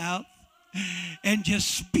open your mouth and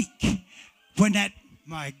just speak. When that,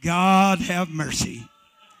 my God, have mercy.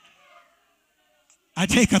 I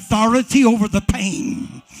take authority over the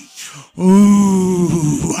pain.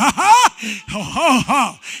 Ooh,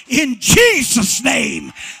 in Jesus'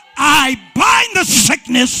 name, I bind the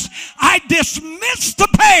sickness. I dismiss the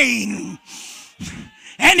pain.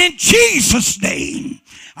 And in Jesus' name,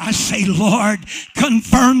 I say, Lord,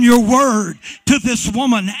 confirm your word to this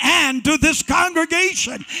woman and to this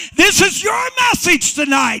congregation. This is your message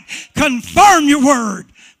tonight. Confirm your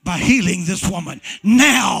word by healing this woman.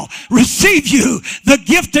 Now, receive you the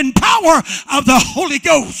gift and power of the Holy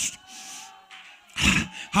Ghost.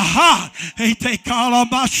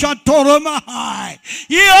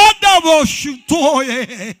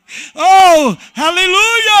 Oh,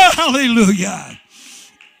 hallelujah, hallelujah.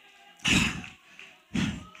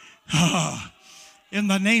 In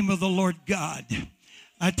the name of the Lord God,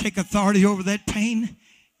 I take authority over that pain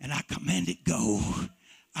and I command it go.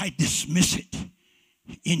 I dismiss it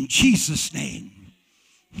in Jesus' name.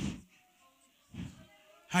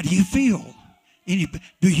 How do you feel?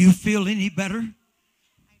 Do you feel any better?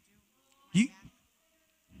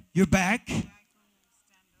 You're back.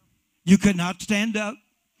 You could not stand up.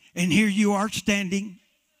 And here you are standing.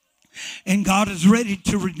 And God is ready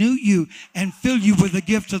to renew you and fill you with the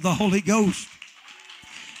gift of the Holy Ghost.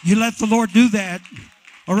 You let the Lord do that.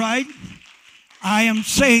 All right? I am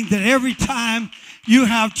saying that every time you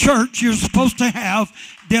have church, you're supposed to have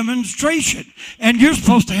demonstration. And you're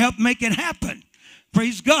supposed to help make it happen.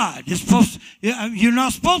 Praise God. You're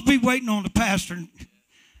not supposed to be waiting on the pastor.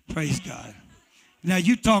 Praise God. Now,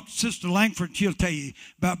 you talk to Sister Langford, she'll tell you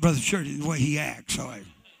about Brother Shurte, the way he acts. All right.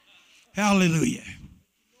 Hallelujah.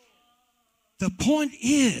 The point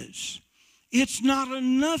is, it's not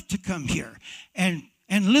enough to come here and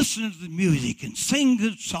listen to the music and sing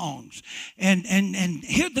good songs and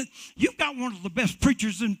hear you've got one of the best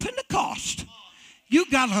preachers in Pentecost.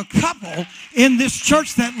 You've got a couple in this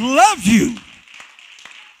church that love you.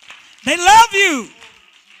 They love you.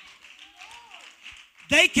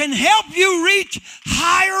 They can help you reach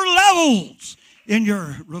higher levels in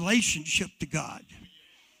your relationship to God.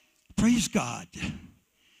 Praise God.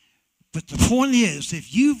 But the point is,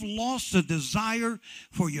 if you've lost a desire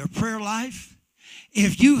for your prayer life,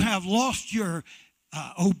 if you have lost your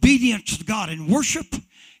obedience to God in worship,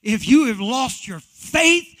 if you have lost your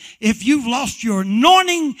faith, if you've lost your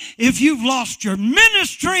anointing, if you've lost your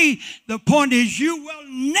ministry, the point is you will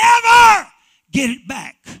never get it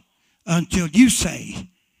back until you say,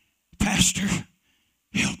 Pastor,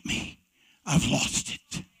 help me. I've lost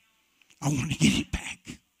it. I want to get it back.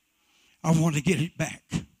 I want to get it back.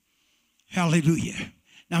 Hallelujah.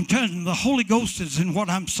 Now I'm telling you, the Holy Ghost is in what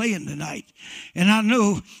I'm saying tonight. And I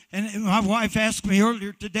know, and my wife asked me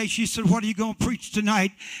earlier today, she said, what are you going to preach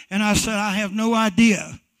tonight? And I said, I have no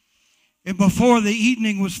idea. And before the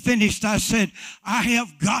evening was finished, I said, I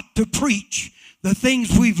have got to preach the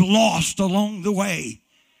things we've lost along the way.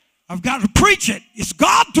 I've got to preach it. It's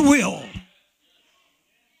God's will.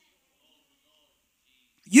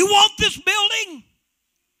 You want this building?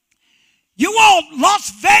 You want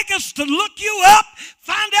Las Vegas to look you up,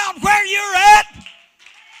 find out where you're at?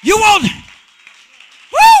 You want...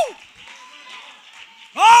 Woo!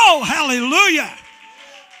 Oh, hallelujah.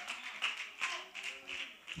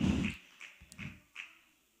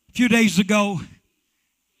 A few days ago,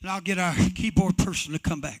 and I'll get our keyboard person to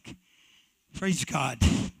come back. Praise God.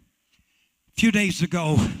 A few days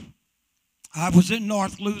ago, I was in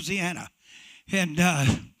North Louisiana, and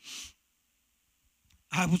I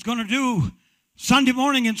was going to do Sunday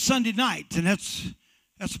morning and Sunday night, and that's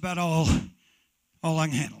about all I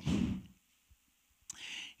can handle.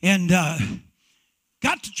 And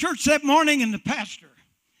got to church that morning, and the pastor,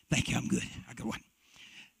 thank you, I'm good. I got one.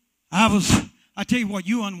 I tell you what,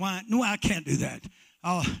 you unwind. No, I can't do that.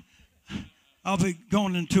 I'll be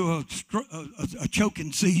going into a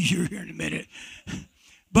choking seizure here in a minute.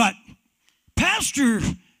 But pastor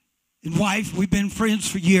and wife, we've been friends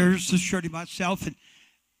for years, this Shurte and myself, and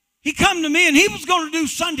he come to me, and he was going to do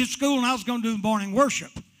Sunday school, and I was going to do morning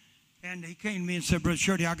worship. And he came to me and said, Brother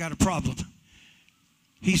Shurte, I got a problem.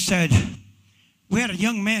 He said, we had a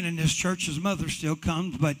young man in this church. His mother still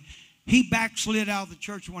comes, but he backslid out of the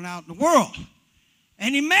church and went out in the world.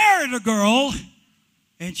 And he married a girl,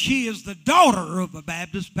 and she is the daughter of a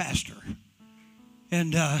Baptist pastor.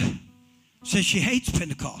 And says she hates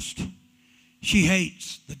Pentecost. She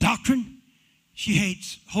hates the doctrine. She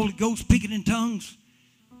hates Holy Ghost speaking in tongues.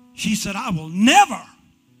 She said,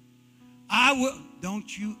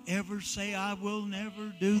 don't you ever say I will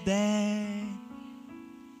never do that.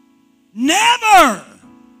 Never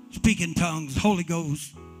speak in tongues, Holy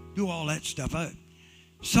Ghost, do all that stuff.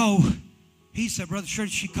 So he said, Brother Shurte,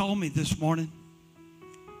 she called me this morning.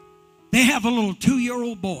 They have a little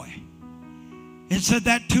 2-year-old boy. And said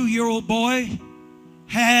that 2-year-old boy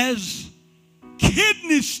has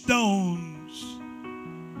kidney stones.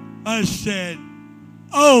 I said,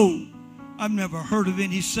 oh, I've never heard of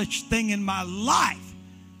any such thing in my life.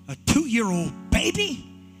 A 2-year-old baby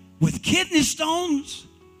with kidney stones.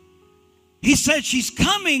 He said she's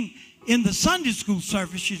coming in the Sunday school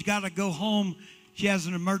service. She's got to go home. She has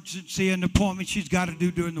an emergency, an appointment she's got to do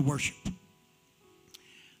during the worship.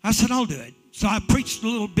 I said, I'll do it. So I preached a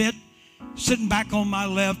little bit, sitting back on my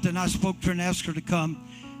left, and I spoke to her and asked her to come.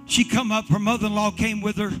 She come up. Her mother-in-law came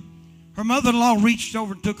with her. Her mother-in-law reached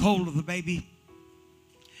over and took hold of the baby.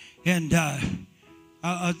 And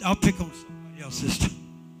I'll pick on somebody else this time.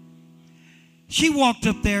 She walked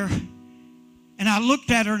up there, and I looked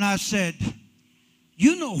at her and I said,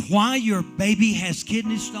 you know why your baby has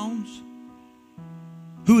kidney stones?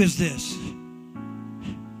 Who is this?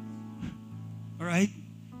 All right.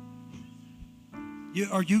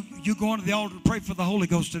 Are you going to the altar to pray for the Holy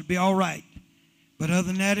Ghost? It'll be all right. But other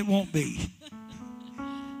than that, it won't be.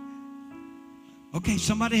 Okay,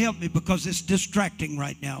 somebody help me because it's distracting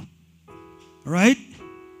right now. All right?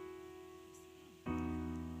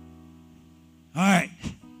 All right.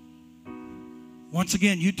 Once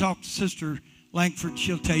again, you talk to Sister Langford.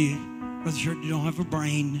 She'll tell you, Brother Shurte, you don't have a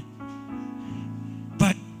brain.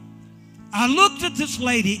 But I looked at this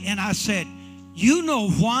lady and I said, you know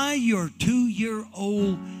why your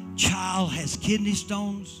 2-year-old child has kidney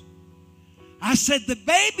stones? I said, the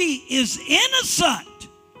baby is innocent.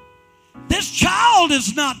 This child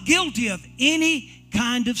is not guilty of any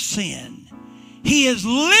kind of sin. He is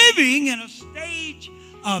living in a stage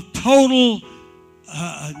of total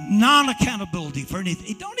non-accountability for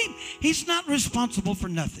anything. He's not responsible for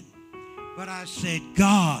nothing. But I said,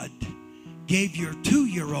 God gave your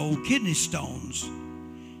 2-year-old kidney stones.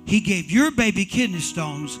 He gave your baby kidney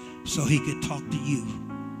stones so he could talk to you.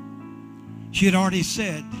 She had already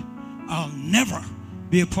said, I'll never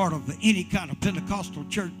be a part of any kind of Pentecostal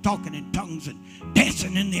church talking in tongues and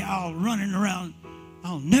dancing in the aisle, running around.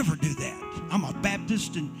 I'll never do that. I'm a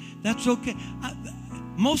Baptist, and that's okay.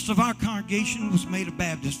 Most of our congregation was made of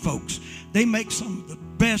Baptist folks. They make some of the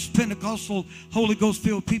best Pentecostal Holy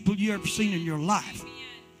Ghost-filled people you ever seen in your life.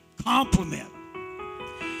 Compliment.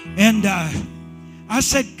 And I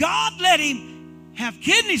said, God let him have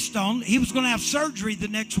kidney stone. He was going to have surgery the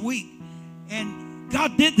next week. And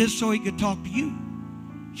God did this so he could talk to you.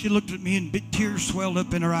 She looked at me and tears swelled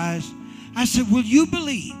up in her eyes. I said, will you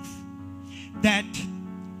believe that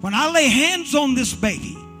when I lay hands on this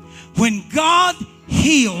baby, when God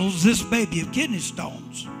heals this baby of kidney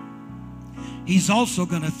stones, he's also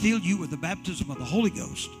going to fill you with the baptism of the Holy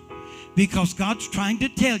Ghost, because God's trying to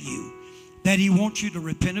tell you that He wants you to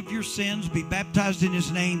repent of your sins, be baptized in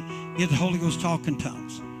His name, get the Holy Ghost talk in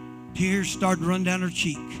tongues. Tears started to run down her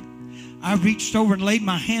cheek. I reached over and laid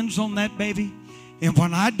my hands on that baby, and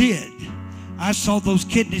when I did, I saw those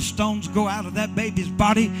kidney stones go out of that baby's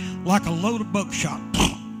body like a load of buckshot.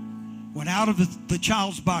 Went out of the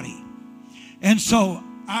child's body. And so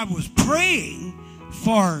I was praying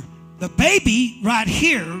for the baby right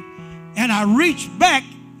here, and I reached back,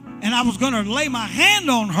 and I was going to lay my hand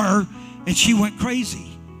on her, and she went crazy.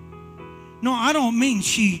 No, I don't mean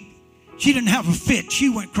she didn't have a fit. She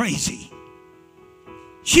went crazy.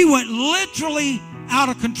 She went literally out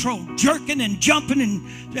of control, jerking and jumping,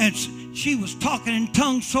 and she was talking in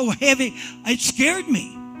tongues so heavy, it scared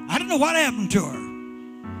me. I didn't know what happened to her.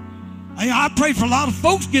 I pray for a lot of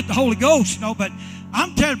folks to get the Holy Ghost, you know, but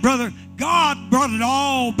I'm telling you, brother, God brought it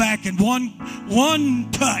all back in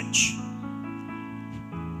one touch.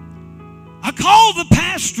 I called the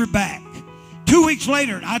pastor back 2 weeks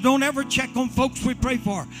later. I don't ever check on folks we pray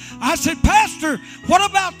for. I said, Pastor, what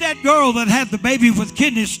about that girl that had the baby with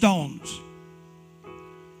kidney stones?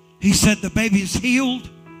 He said, the baby's healed,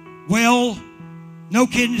 well, no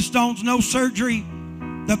kidney stones, no surgery.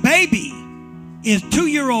 The baby is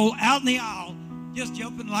 2-year-old out in the aisle, just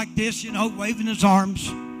jumping like this, you know, waving his arms.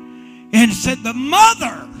 And said the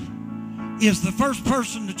mother is the first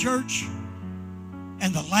person to church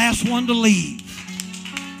and the last one to leave.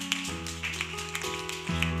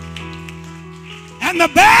 And the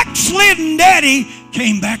backslidden daddy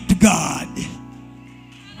came back to God.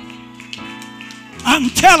 I'm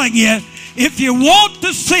telling you, if you want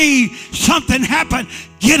to see something happen,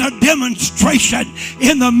 get a demonstration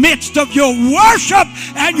in the midst of your worship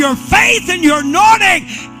and your faith and your anointing.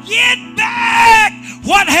 Get back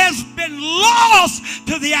what has been lost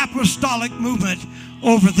to the apostolic movement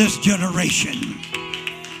over this generation.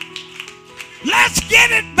 Let's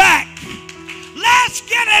get it back. Let's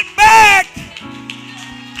get it back.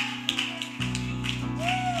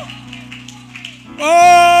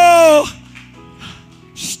 Oh,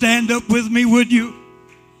 stand up with me, would you?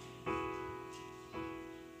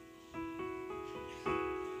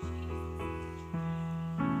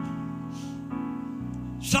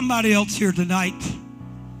 Somebody else here tonight,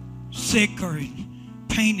 sick or in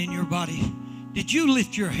pain in your body. Did you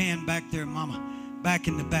lift your hand back there, Mama? Back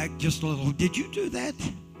in the back just a little. Did you do that?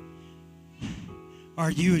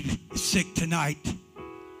 Are you sick tonight?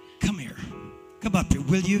 Come here. Come up here,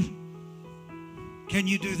 will you? Can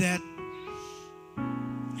you do that?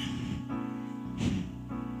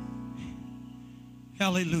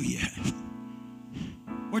 Hallelujah.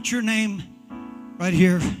 What's your name? Right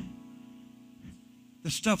here. The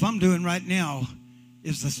stuff I'm doing right now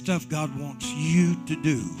is the stuff God wants you to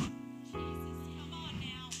do.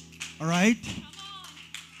 All right?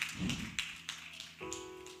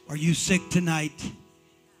 Are you sick tonight?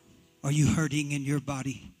 Are you hurting in your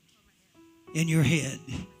body? In your head?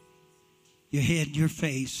 Your head, your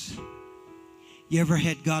face? You ever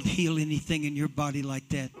had God heal anything in your body like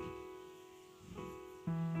that?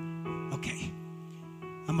 Okay.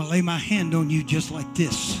 I'm going to lay my hand on you just like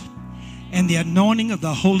this. And the anointing of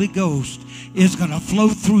the Holy Ghost is going to flow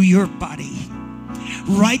through your body.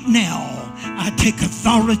 Right now, I take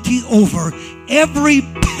authority over every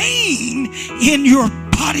pain in your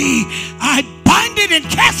body. I bind it and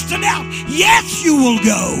cast it out. Yes, you will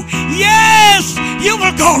go. Yes, you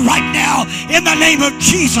will go right now. In the name of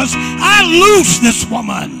Jesus, I loose this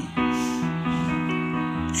woman.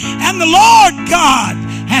 And the Lord God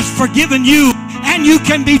has forgiven you. And you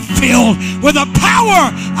can be filled with the power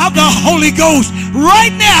of the Holy Ghost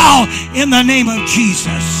right now in the name of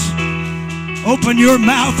Jesus. Open your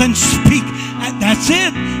mouth and speak. That's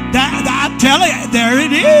it. I'm telling you, there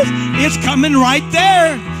it is. It's coming right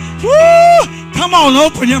there. Woo! Come on,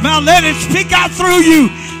 open your mouth. Let it speak out through you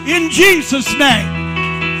in Jesus' name.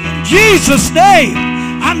 In Jesus' name.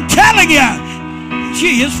 I'm telling you,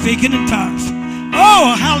 she is speaking in tongues.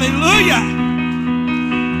 Oh, hallelujah.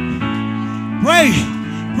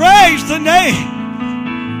 Praise the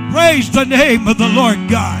name. Praise the name of the Lord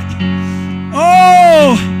God.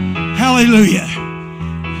 Oh, hallelujah.